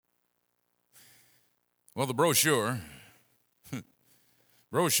Well, the brochure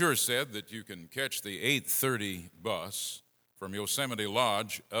said that you can catch the 8:30 bus from Yosemite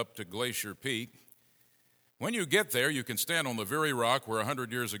Lodge up to Glacier Peak. When you get there, you can stand on the very rock where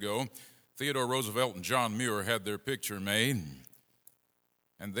 100 years ago Theodore Roosevelt and John Muir had their picture made.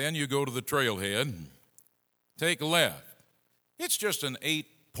 And then you go to the trailhead, take a left. It's just an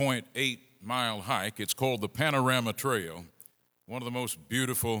 8.8-mile hike. It's called the Panorama Trail, one of the most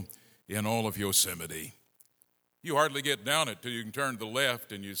beautiful in all of Yosemite. You hardly get down it till you can turn to the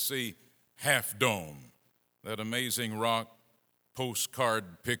left and you see Half Dome, that amazing rock,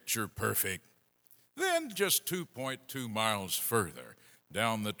 postcard picture perfect. Then just 2.2 miles further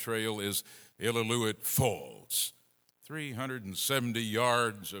down the trail is Illilouette Falls, 370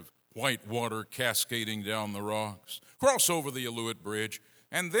 yards of white water cascading down the rocks. Cross over the Illilouette Bridge,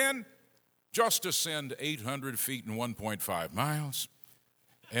 and then just ascend 800 feet in 1.5 miles,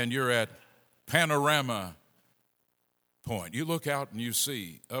 and you're at Panorama Point. You look out and you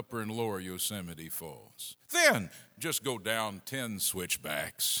see Upper and Lower Yosemite Falls. Then just go down 10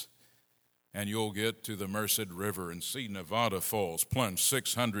 switchbacks, and you'll get to the Merced River and see Nevada Falls plunge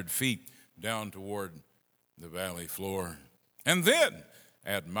 600 feet down toward the valley floor. And then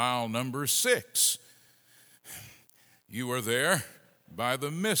at mile number 6, you are there by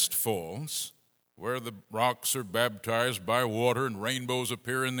the Mist Falls, where the rocks are baptized by water and rainbows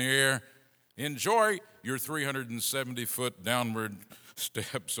appear in the air. Enjoy your 370-foot downward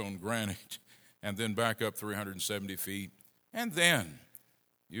steps on granite, and then back up 370 feet. And then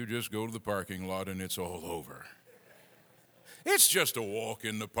you just go to the parking lot and it's all over. It's just a walk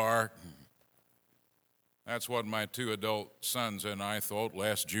in the park. That's what my 2 adult sons and I thought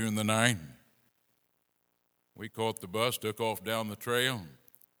last June the 9th. We caught the bus, took off down the trail.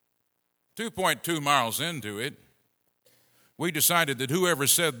 2.2 miles into it, we decided that whoever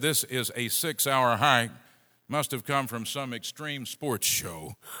said this is a 6-hour hike must have come from some extreme sports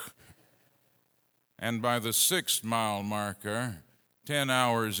show. And by the 6-mile marker, 10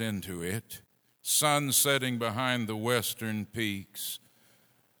 hours into it, sun setting behind the western peaks,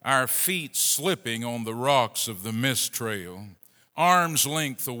 our feet slipping on the rocks of the Mist Trail, arm's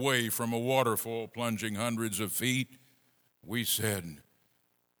length away from a waterfall plunging hundreds of feet, we said,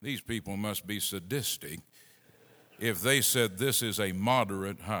 these people must be sadistic if they said this is a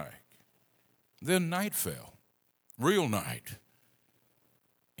moderate hike. Then night fell, real night,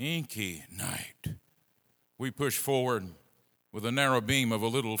 inky night. We pushed forward with a narrow beam of a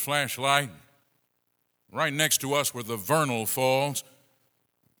little flashlight. Right next to us were the Vernal Falls.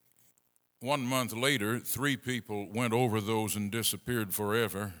 1 month later, 3 people went over those and disappeared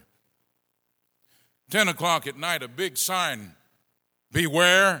forever. 10 o'clock at night, a big sign,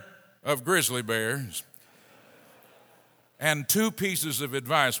 beware of grizzly bears. And 2 pieces of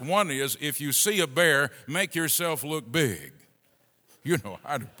advice. One is, if you see a bear, make yourself look big. You know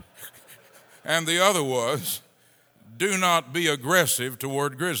how to. And the other was, do not be aggressive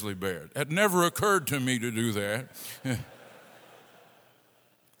toward grizzly bears. It never occurred to me to do that.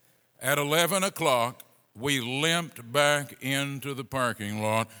 At 11 o'clock, we limped back into the parking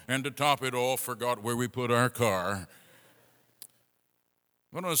lot, and to top it off, forgot where we put our car.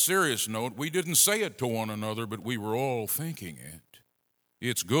 But on a serious note, we didn't say it to one another, but we were all thinking it.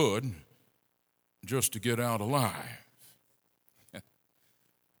 It's good just to get out alive.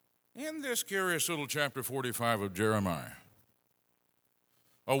 In this curious little chapter 45 of Jeremiah,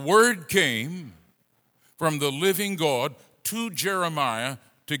 a word came from the living God to Jeremiah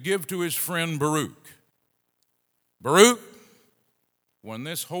to give to his friend Baruch. Baruch, when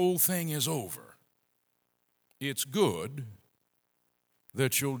this whole thing is over, it's good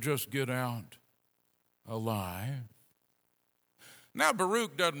that you'll just get out alive. Now,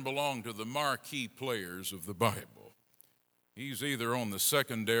 Baruch doesn't belong to the marquee players of the Bible. He's either on the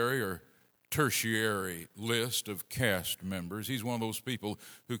secondary or tertiary list of cast members. He's one of those people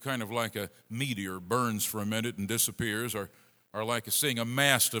who kind of like a meteor burns for a minute and disappears, or like seeing a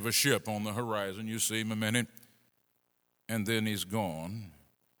mast of a ship on the horizon. You see him a minute, and then he's gone.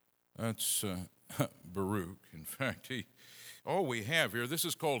 That's Baruch. In fact, all we have here, this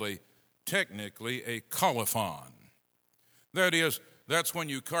is called technically a colophon. That is, that's when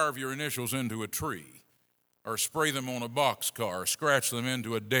you carve your initials into a tree, or spray them on a boxcar, or scratch them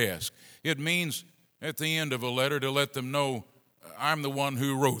into a desk. It means at the end of a letter to let them know, I'm the one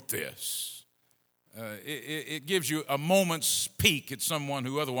who wrote this. It gives you a moment's peek at someone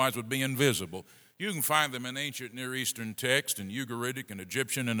who otherwise would be invisible. You can find them in ancient Near Eastern text, in Ugaritic and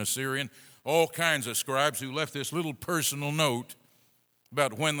Egyptian and Assyrian, all kinds of scribes who left this little personal note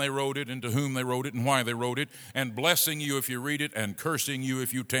about when they wrote it and to whom they wrote it and why they wrote it, and blessing you if you read it and cursing you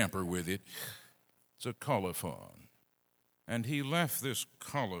if you tamper with it. It's a colophon. And he left this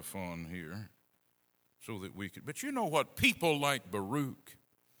colophon here so that we could. But you know what? People like Baruch,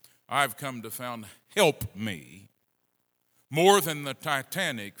 I've come to find, help me more than the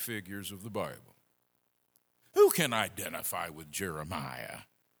Titanic figures of the Bible. Who can identify with Jeremiah?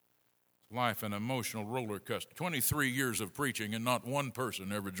 Life an emotional roller coaster. 23 years of preaching and not one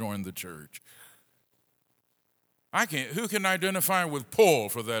person ever joined the church. Who can identify with Paul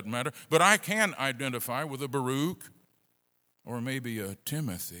for that matter? But I can identify with a Baruch or maybe a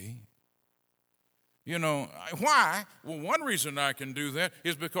Timothy. You know, why? Well, one reason I can do that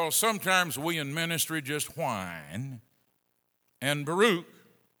is because sometimes we in ministry just whine. And Baruch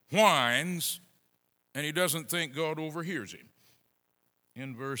whines, and he doesn't think God overhears him.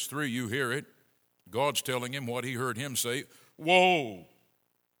 In verse 3, you hear it. God's telling him what he heard him say. Woe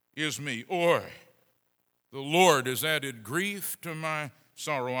is me. Oi, the Lord has added grief to my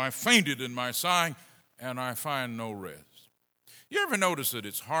sorrow. I fainted in my sighing, and I find no rest. You ever notice that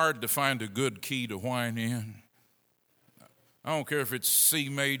it's hard to find a good key to whine in? I don't care if it's C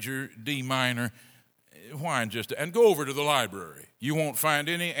major, D minor. Whine just, and go over to the library. You won't find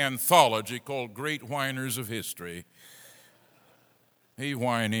any anthology called Great Whiners of History. He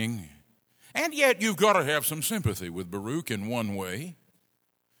whining. And yet you've got to have some sympathy with Baruch in one way.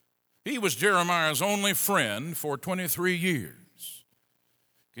 He was Jeremiah's only friend for 23 years.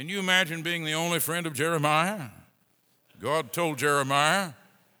 Can you imagine being the only friend of Jeremiah? God told Jeremiah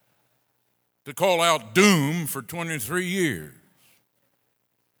to call out doom for 23 years.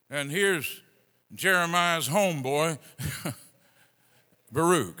 And here's Jeremiah's homeboy,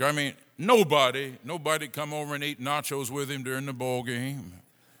 Baruch. I mean, nobody come over and eat nachos with him during the ball game.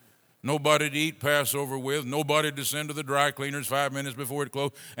 Nobody to eat Passover with. Nobody to send to the dry cleaners 5 minutes before it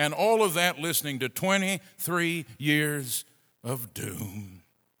closed. And all of that listening to 23 years of doom.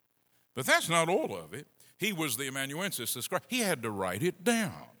 But that's not all of it. He was the amanuensis, the scribe. He had to write it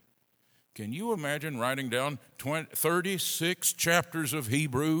down. Can you imagine writing down 36 chapters of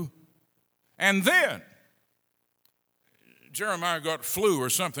Hebrew? And then Jeremiah got flu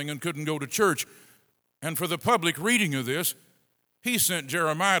or something and couldn't go to church. And for the public reading of this, he sent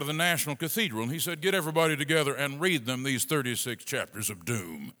Jeremiah to the National Cathedral. And he said, get everybody together and read them these 36 chapters of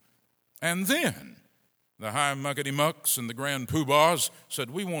doom. And then the high muckety-mucks and the grand poobahs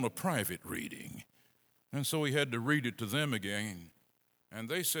said, we want a private reading. And so he had to read it to them again. And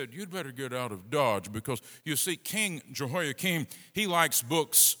they said, you'd better get out of Dodge because, you see, King Jehoiakim, he likes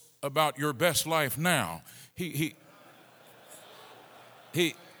books about your best life now. He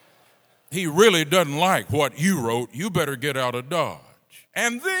really doesn't like what you wrote. You better get out of Dodge.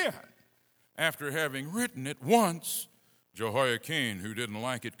 And then, after having written it once, Jehoiakim, who didn't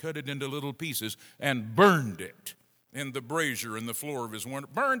like it, cut it into little pieces and burned it in the brazier in the floor of his window.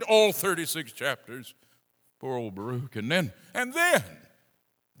 Burned all 36 chapters. Poor old Baruch. And then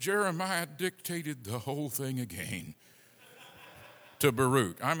Jeremiah dictated the whole thing again to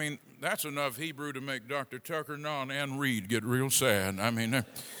Baruch. I mean, that's enough Hebrew to make Dr. Tucker, Non, and Reed get real sad. I mean,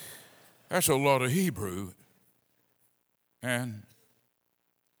 that's a lot of Hebrew. And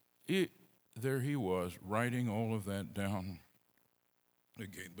there he was, writing all of that down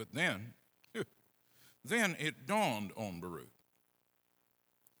again. But then it dawned on Baruch.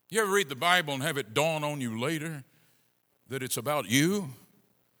 You ever read the Bible and have it dawn on you later that it's about you?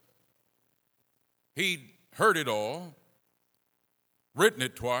 He'd heard it all, written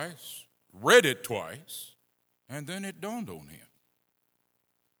it twice, read it twice, and then it dawned on him.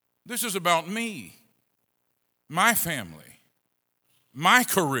 This is about me, my family, my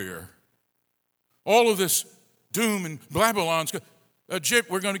career. All of this doom and Babylon's, Egypt,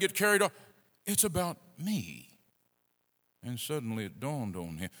 we're going to get carried off. It's about me. And suddenly it dawned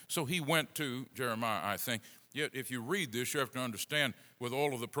on him. So he went to Jeremiah, I think. Yet if you read this, you have to understand with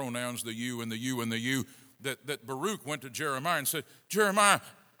all of the pronouns, the you and the you and the you, that Baruch went to Jeremiah and said, Jeremiah,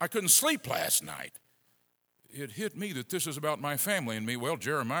 I couldn't sleep last night. It hit me that this is about my family and me. Well,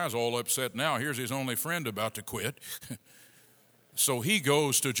 Jeremiah's all upset now. Here's his only friend about to quit. So he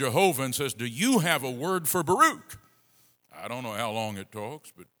goes to Jehovah and says, do you have a word for Baruch? I don't know how long it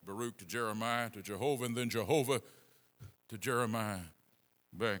talks, but Baruch to Jeremiah, to Jehovah, and then Jehovah to Jeremiah,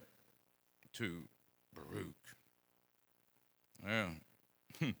 back to Baruch. Yeah,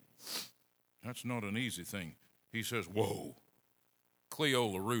 that's not an easy thing. He says, woe. Cleo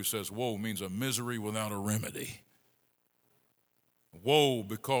LaRue says, woe means a misery without a remedy. Woe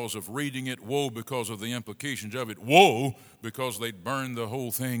because of reading it, woe because of the implications of it, woe because they'd burned the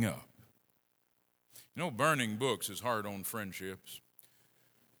whole thing up. You know, burning books is hard on friendships.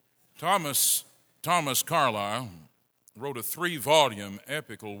 Thomas Carlyle, wrote a 3-volume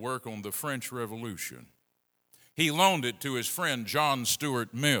epical work on the French Revolution. He loaned it to his friend John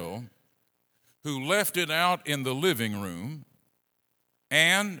Stuart Mill, who left it out in the living room,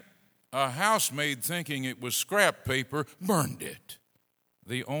 and a housemaid, thinking it was scrap paper, burned it.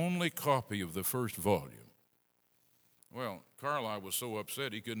 The only copy of the first volume. Well, Carlyle was so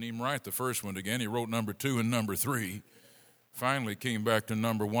upset he couldn't even write the first one again. He wrote number 2 and number 3. Finally came back to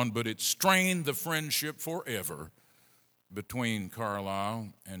number 1, but it strained the friendship forever between Carlyle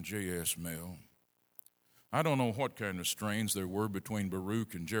and J.S. Mill. I don't know what kind of strains there were between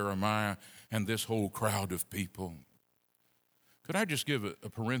Baruch and Jeremiah and this whole crowd of people. Could I just give a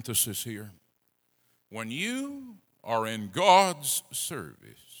parenthesis here? When you are in God's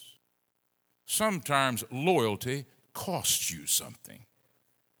service, sometimes loyalty costs you something.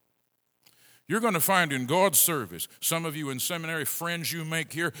 You're going to find in God's service, some of you in seminary, friends you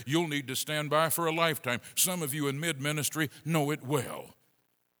make here, you'll need to stand by for a lifetime. Some of you in mid-ministry know it well,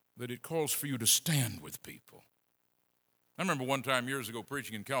 that it calls for you to stand with people. I remember one time years ago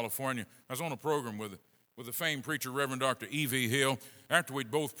preaching in California. I was on a program with the famed preacher, Reverend Dr. E.V. Hill. After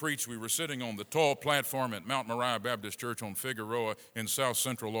we'd both preached, we were sitting on the tall platform at Mount Moriah Baptist Church on Figueroa in south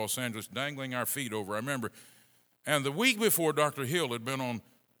central Los Angeles, dangling our feet over, I remember. And the week before, Dr. Hill had been on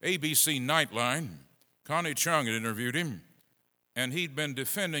ABC Nightline. Connie Chung had interviewed him, and he'd been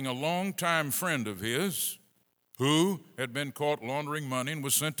defending a longtime friend of his who had been caught laundering money and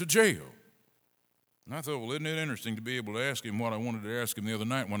was sent to jail. And I thought, well, isn't it interesting to be able to ask him what I wanted to ask him the other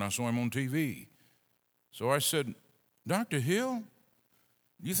night when I saw him on TV? So I said, Dr. Hill,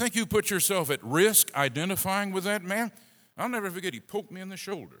 you think you put yourself at risk identifying with that man? I'll never forget, he poked me in the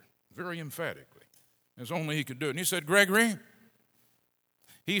shoulder very emphatically, as only he could do it. And he said, Gregory,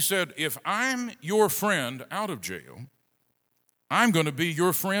 he said, if I'm your friend out of jail, I'm going to be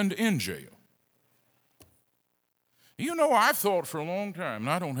your friend in jail. You know, I've thought for a long time, and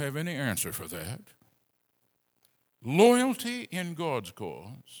I don't have any answer for that. Loyalty in God's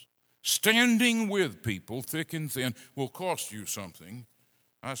cause, standing with people thick and thin, will cost you something.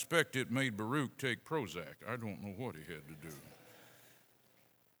 I expect it made Baruch take Prozac. I don't know what he had to do.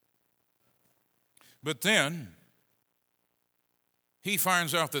 But then he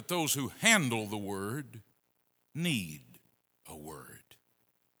finds out that those who handle the word need a word.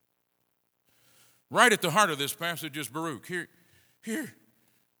 Right at the heart of this passage is Baruch.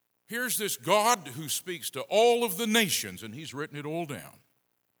 Here's this God who speaks to all of the nations, and he's written it all down.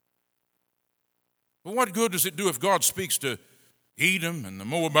 But what good does it do if God speaks to Edom and the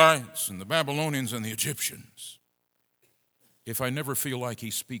Moabites and the Babylonians and the Egyptians if I never feel like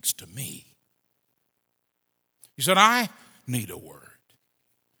he speaks to me? He said, I need a word.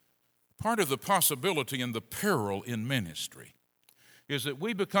 Part of the possibility and the peril in ministry is that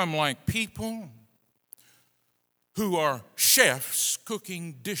we become like people who are chefs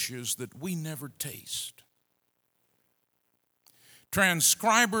cooking dishes that we never taste.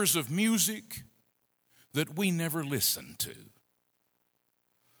 Transcribers of music that we never listen to.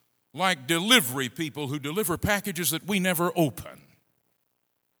 Like delivery people who deliver packages that we never open.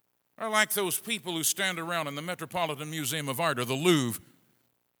 Or like those people who stand around in the Metropolitan Museum of Art or the Louvre,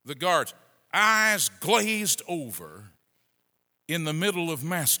 the guards, eyes glazed over in the middle of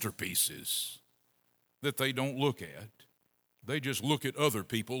masterpieces that they don't look at. They just look at other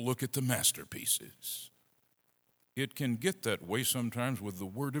people, look at the masterpieces. It can get that way sometimes with the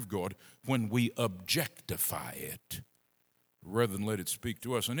Word of God when we objectify it rather than let it speak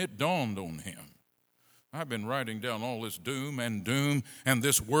to us. And it dawned on him. I've been writing down all this doom and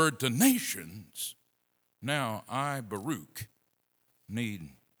this word to nations. Now I, Baruch, need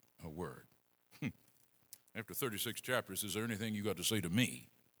a word. After 36 chapters, is there anything you got to say to me?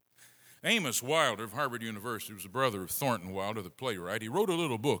 Amos Wilder of Harvard University was the brother of Thornton Wilder, the playwright. He wrote a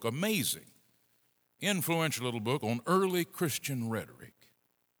little book, amazing, influential little book on early Christian rhetoric.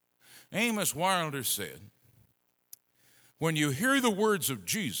 Amos Wilder said, when you hear the words of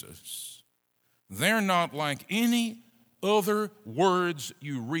Jesus, they're not like any other words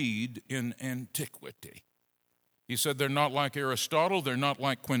you read in antiquity. He said they're not like Aristotle, they're not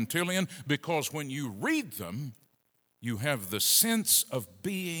like Quintilian, because when you read them, you have the sense of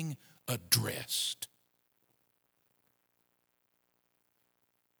being addressed.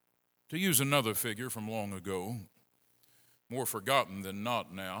 To use another figure from long ago, more forgotten than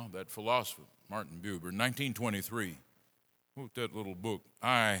not now, that philosopher, Martin Buber, 1923, wrote that little book,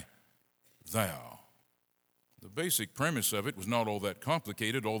 I, Thou. The basic premise of it was not all that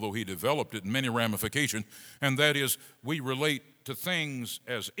complicated, although he developed it in many ramifications, and that is we relate to things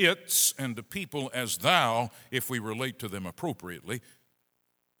as its and to people as thou if we relate to them appropriately.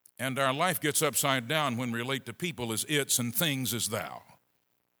 And our life gets upside down when we relate to people as its and things as thou.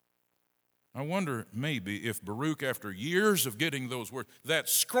 I wonder maybe if Baruch, after years of getting those words, that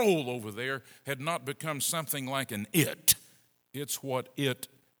scroll over there had not become something like an it. It's what it,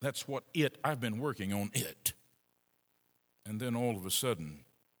 that's what it, I've been working on it. And then all of a sudden,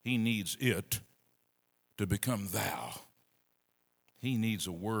 he needs it to become thou. He needs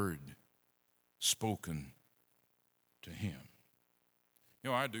a word spoken to him. You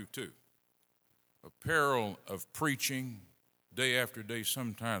know, I do too. A peril of preaching day after day,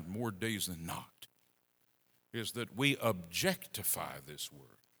 sometimes more days than not, is that we objectify this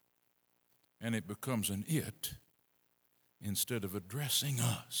word and it becomes an it instead of addressing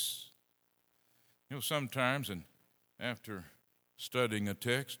us. You know, sometimes, and after studying a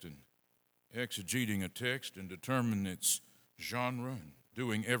text and exegeting a text and determining its genre and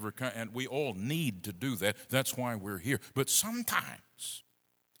doing every kind, and we all need to do that. That's why we're here. But sometimes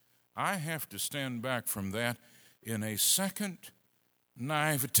I have to stand back from that in a second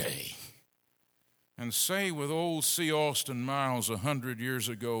naivete and say with old C. Austin Miles 100 years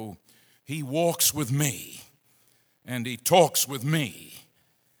ago, he walks with me and he talks with me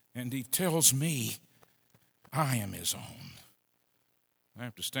and he tells me I am his own. I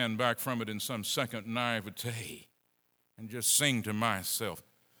have to stand back from it in some second naivete and just sing to myself,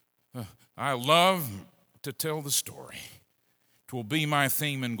 I love to tell the story. It will be my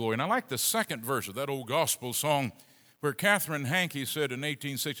theme and glory. And I like the second verse of that old gospel song where Catherine Hankey said in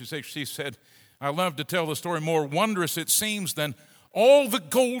 1866, she said, I love to tell the story, more wondrous it seems than all the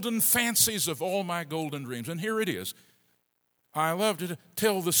golden fancies of all my golden dreams. And here it is. I love to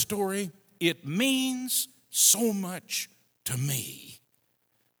tell the story. It means so much to me.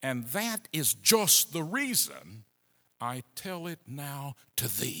 And that is just the reason I tell it now to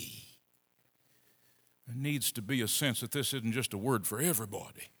thee. There needs to be a sense that this isn't just a word for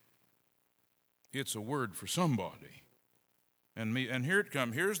everybody. It's a word for somebody. And here it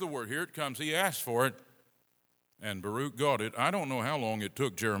comes. Here's the word. Here it comes. He asked for it, and Baruch got it. I don't know how long it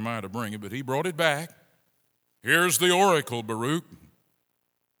took Jeremiah to bring it, but he brought it back. Here's the oracle, Baruch.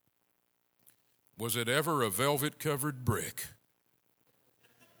 Was it ever a velvet-covered brick?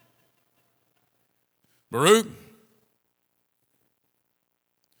 Baruch,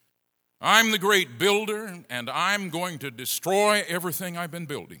 I'm the great builder, and I'm going to destroy everything I've been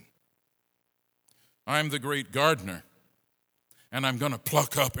building. I'm the great gardener, and I'm going to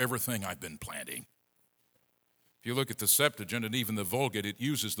pluck up everything I've been planting. If you look at the Septuagint and even the Vulgate, it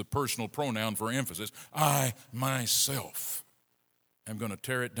uses the personal pronoun for emphasis. I, myself, am going to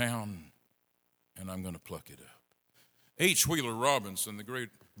tear it down, and I'm going to pluck it up. H. Wheeler Robinson, the great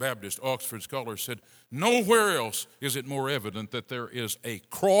Baptist Oxford scholar, said, nowhere else is it more evident that there is a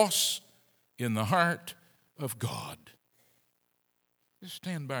cross in the heart of God. Just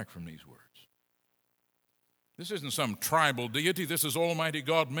stand back from these words. This isn't some tribal deity. This is Almighty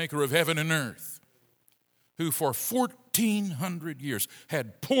God, maker of heaven and earth, who for 1,400 years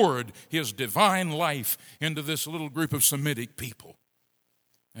had poured his divine life into this little group of Semitic people.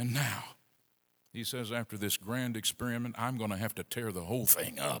 And now, he says, after this grand experiment, I'm going to have to tear the whole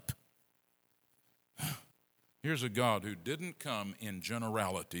thing up. Here's a God who didn't come in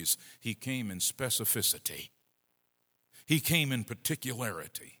generalities. He came in specificity. He came in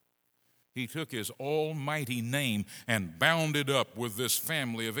particularity. He took his almighty name and bound it up with this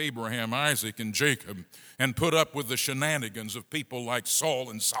family of Abraham, Isaac, and Jacob, and put up with the shenanigans of people like Saul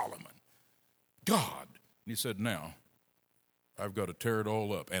and Solomon. God. And he said, now, I've got to tear it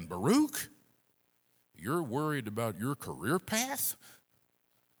all up. And Baruch, you're worried about your career path?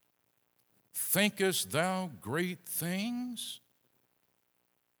 Thinkest thou great things?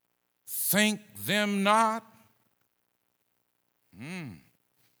 Think them not.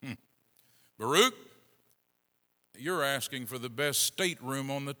 Baruch, you're asking for the best stateroom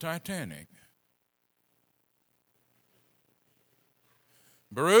on the Titanic.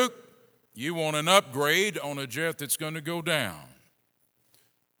 Baruch, you want an upgrade on a jet that's going to go down.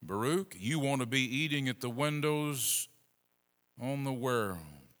 Baruch, you want to be eating at the windows on the Wirral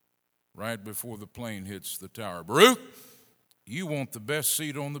right before the plane hits the tower. Baruch, you want the best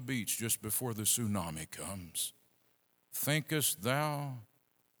seat on the beach just before the tsunami comes. Thinkest thou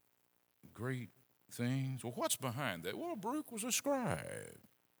great things? Well, what's behind that? Well, Baruch was a scribe.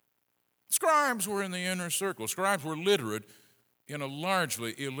 Scribes were in the inner circle. Scribes were literate in a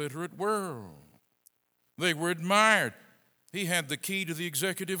largely illiterate world. They were admired. He had the key to the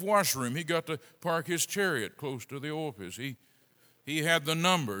executive washroom. He got to park his chariot close to the office. He had the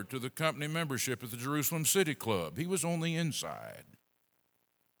number to the company membership at the Jerusalem City Club. He was on the inside.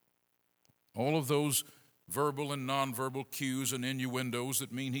 All of those verbal and nonverbal cues and innuendos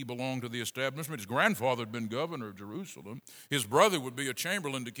that mean he belonged to the establishment. His grandfather had been governor of Jerusalem. His brother would be a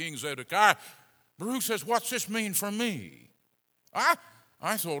chamberlain to King Zedekiah. Baruch says, what's this mean for me? I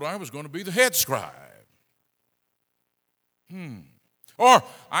thought I was going to be the head scribe. Or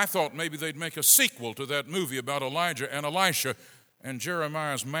I thought maybe they'd make a sequel to that movie about Elijah and Elisha, and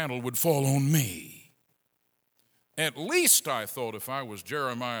Jeremiah's mantle would fall on me. At least I thought if I was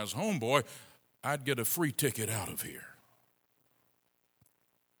Jeremiah's homeboy, I'd get a free ticket out of here.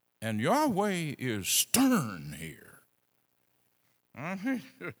 And Yahweh is stern here.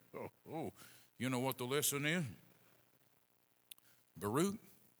 You know what the lesson is? Baruch,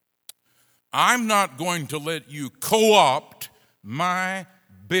 I'm not going to let you co-opt my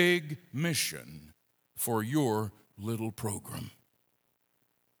big mission for your little program.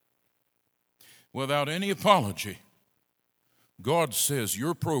 Without any apology, God says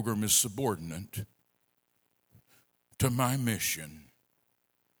your program is subordinate to my mission.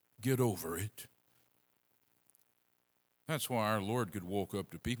 Get over it. That's why our Lord could walk up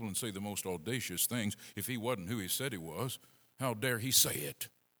to people and say the most audacious things if he wasn't who he said he was. How dare he say it?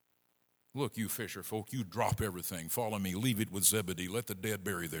 Look, you fisher folk, you drop everything. Follow me. Leave it with Zebedee. Let the dead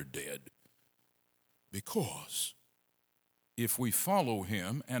bury their dead. Because if we follow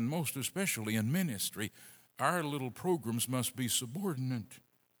him, and most especially in ministry, our little programs must be subordinate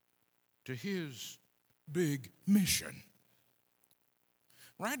to his big mission.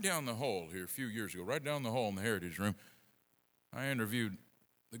 Right down the hall here a few years ago, right down the hall in the Heritage Room, I interviewed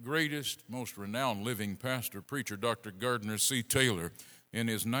the greatest, most renowned living pastor, preacher, Dr. Gardner C. Taylor, in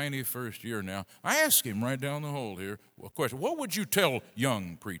his 91st year now. I asked him right down the hall here a question. What would you tell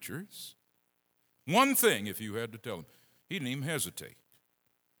young preachers? One thing, if you had to tell them. He didn't even hesitate.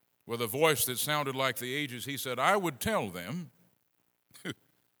 With a voice that sounded like the ages, he said, I would tell them,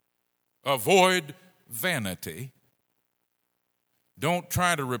 avoid vanity. Don't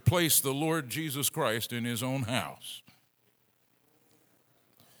try to replace the Lord Jesus Christ in his own house.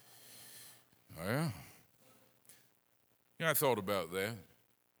 Well, I thought about that.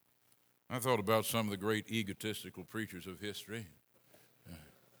 I thought about some of the great egotistical preachers of history.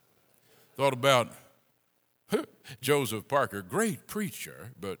 Thought about Joseph Parker, great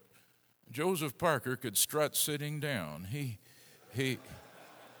preacher, but Joseph Parker could strut sitting down. He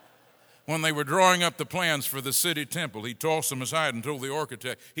when they were drawing up the plans for the city temple, he tossed them aside and told the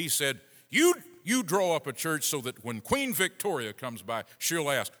architect, he said, you draw up a church so that when Queen Victoria comes by,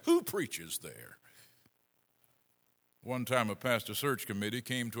 she'll ask, who preaches there? One time a pastor search committee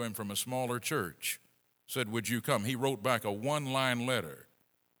came to him from a smaller church, said, would you come? He wrote back a one-line letter.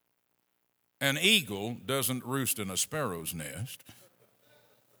 An eagle doesn't roost in a sparrow's nest.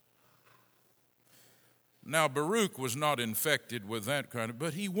 Now, Baruch was not infected with that kind of,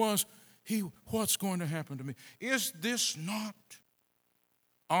 but what's going to happen to me? Is this not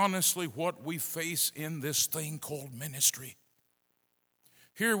honestly what we face in this thing called ministry?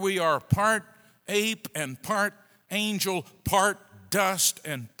 Here we are, part ape and part angel, part dust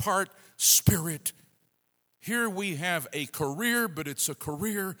and part spirit. Here we have a career, but it's a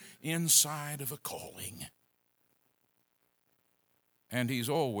career inside of a calling. And he's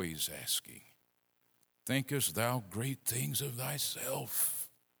always asking, thinkest thou great things of thyself?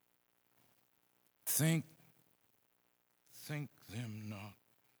 Think them not.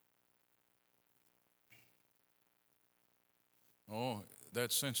 Oh,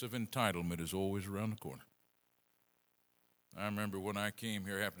 that sense of entitlement is always around the corner. I remember when I came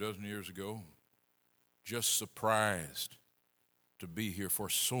here half a dozen years ago, just surprised to be here for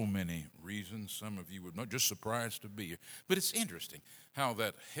so many reasons. Some of you would know, just surprised to be here. But it's interesting how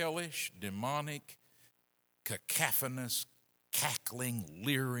that hellish, demonic, cacophonous, cackling,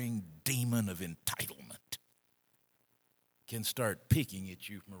 leering demon of entitlement can start peeking at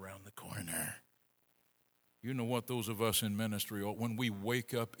you from around the corner. You know what those of us in ministry, when we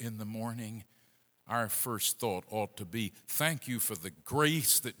wake up in the morning, our first thought ought to be, thank you for the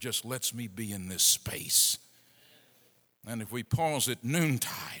grace that just lets me be in this space. And if we pause at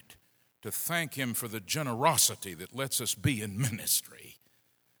noontide to thank him for the generosity that lets us be in ministry,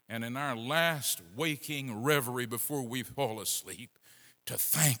 and in our last waking reverie before we fall asleep, to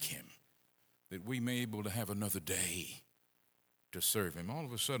thank him that we may be able to have another day to serve him. All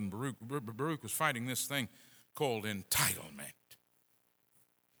of a sudden, Baruch was fighting this thing called entitlement.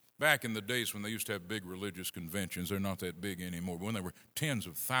 Back in the days when they used to have big religious conventions, they're not that big anymore, but when there were tens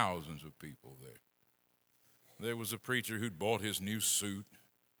of thousands of people there was a preacher who'd bought his new suit.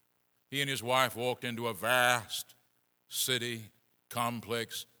 He and his wife walked into a vast city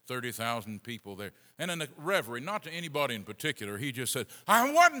complex, 30,000 people there. And in a reverie, not to anybody in particular, he just said, I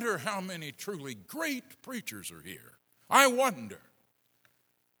wonder how many truly great preachers are here. I wonder.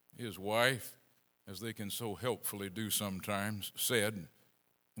 His wife, as they can so helpfully do sometimes, said,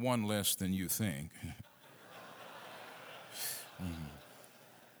 one less than you think.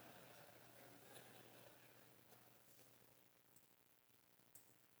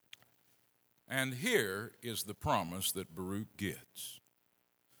 And here is the promise that Baruch gets.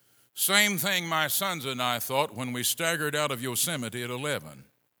 Same thing my sons and I thought when we staggered out of Yosemite at 11.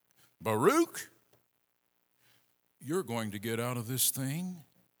 Baruch, you're going to get out of this thing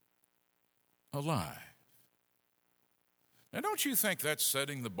alive. Now, don't you think that's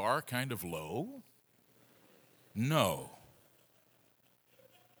setting the bar kind of low? No.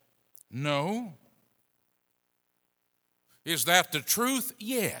 No. Is that the truth?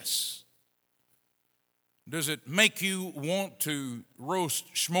 Yes. Does it make you want to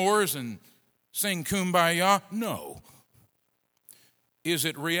roast s'mores and sing Kumbaya? No. Is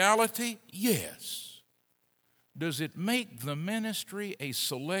it reality? Yes. Does it make the ministry a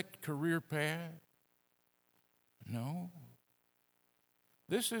select career path? No.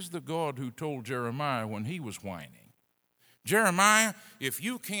 This is the God who told Jeremiah when he was whining, Jeremiah, if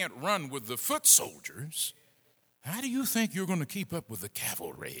you can't run with the foot soldiers, how do you think you're going to keep up with the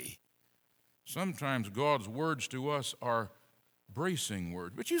cavalry? Sometimes God's words to us are bracing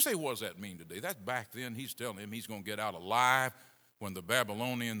words. But you say, what does that mean today? That's back then. He's telling him he's going to get out alive when the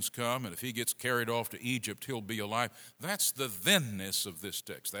Babylonians come, and if he gets carried off to Egypt, he'll be alive. That's the thenness of this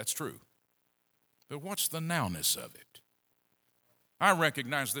text. That's true. But what's the nowness of it? I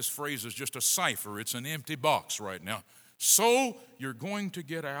recognize this phrase is just a cipher. It's an empty box right now. So you're going to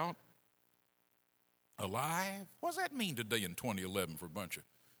get out alive? What does that mean today in 2011 for a bunch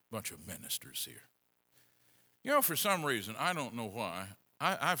of ministers here? You know, for some reason, I don't know why,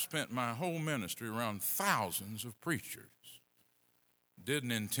 I've spent my whole ministry around thousands of preachers.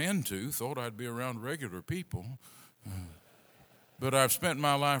 Didn't intend to, thought I'd be around regular people. But I've spent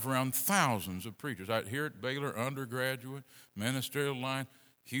my life around thousands of preachers. Here at Baylor, undergraduate, ministerial line,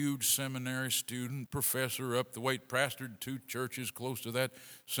 huge seminary student, professor up the way, pastored 2 churches close to that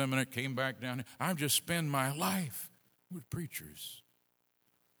seminary, came back down here. I've just spent my life with preachers.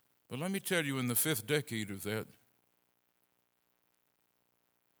 But let me tell you, in the 5th decade of that,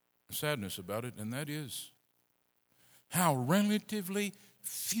 sadness about it, and that is how relatively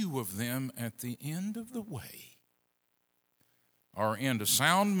few of them at the end of the way are in a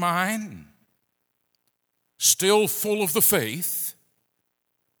sound mind, still full of the faith,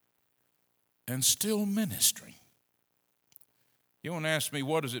 and still ministering. You want to ask me,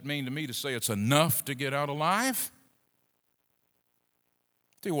 what does it mean to me to say it's enough to get out alive?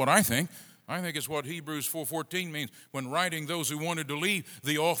 Tell you what I think. I think it's what Hebrews 4:14 means. When writing those who wanted to leave,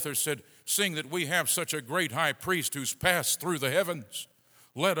 the author said, seeing that we have such a great high priest who's passed through the heavens,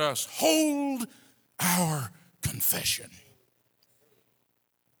 let us hold our confession.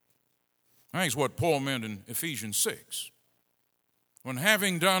 I think it's what Paul meant in Ephesians 6. When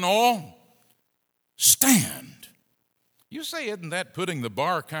having done all, stand. You say, isn't that putting the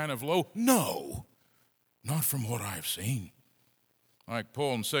bar kind of low? No, not from what I've seen. Like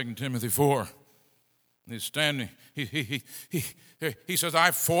Paul in 2 Timothy 4, he's standing, he says,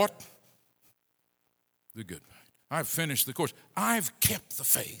 I've fought the good fight. I've finished the course. I've kept the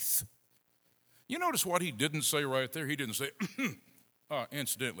faith. You notice what he didn't say right there? He didn't say,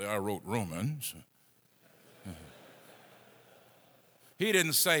 incidentally, I wrote Romans. He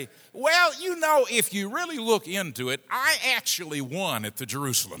didn't say, well, you know, if you really look into it, I actually won at the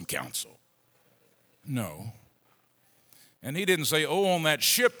Jerusalem Council. No. And he didn't say, on that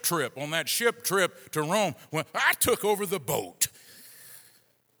ship trip to Rome, when I took over the boat.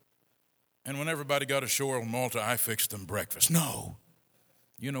 And when everybody got ashore on Malta, I fixed them breakfast. No.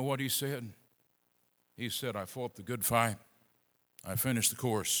 You know what he said? He said, I fought the good fight. I finished the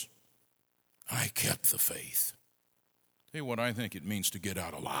course. I kept the faith. Tell you what I think it means to get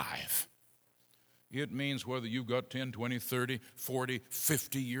out alive. It means whether you've got 10, 20, 30, 40,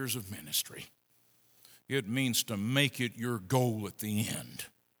 50 years of ministry. It means to make it your goal at the end,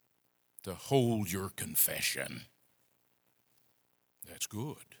 to hold your confession. That's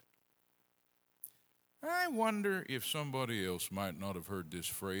good. I wonder if somebody else might not have heard this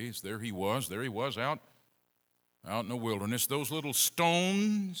phrase. There he was out in the wilderness. Those little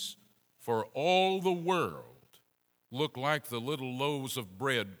stones for all the world look like the little loaves of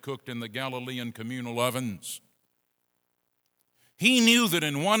bread cooked in the Galilean communal ovens. He knew that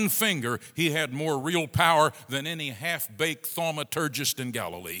in one finger he had more real power than any half-baked thaumaturgist in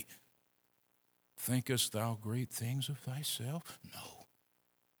Galilee. Thinkest thou great things of thyself? No.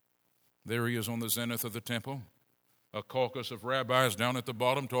 There he is on the zenith of the temple, a caucus of rabbis down at the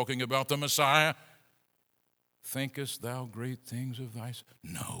bottom talking about the Messiah. Thinkest thou great things of thyself?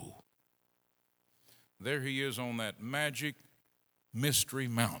 No. There he is on that magic mystery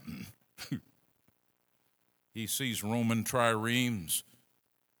mountain. He sees Roman triremes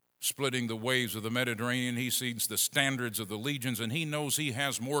splitting the waves of the Mediterranean. He sees the standards of the legions, and he knows he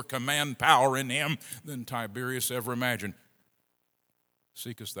has more command power in him than Tiberius ever imagined.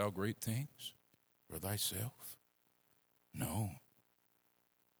 Seekest thou great things for thyself? No.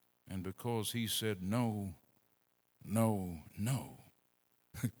 And because he said no, no, no,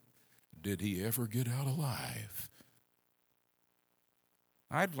 did he ever get out alive?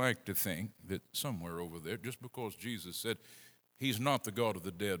 I'd like to think that somewhere over there, just because Jesus said he's not the God of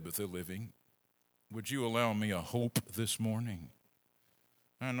the dead but the living, would you allow me a hope this morning?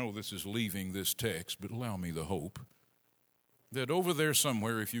 I know this is leaving this text, but allow me the hope that over there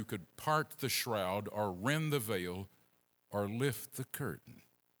somewhere, if you could part the shroud or rend the veil or lift the curtain,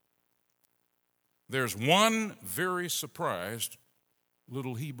 there's one very surprised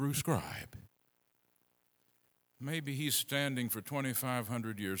little Hebrew scribe. Maybe he's standing for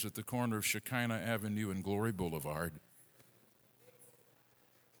 2,500 years at the corner of Shekinah Avenue and Glory Boulevard,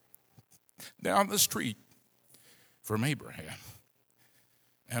 down the street from Abraham,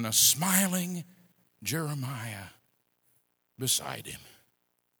 and a smiling Jeremiah beside him,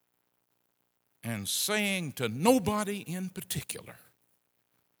 and saying to nobody in particular,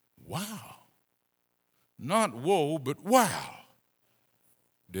 wow, not whoa, but wow,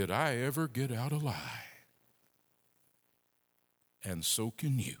 did I ever get out alive? And so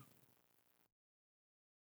can you.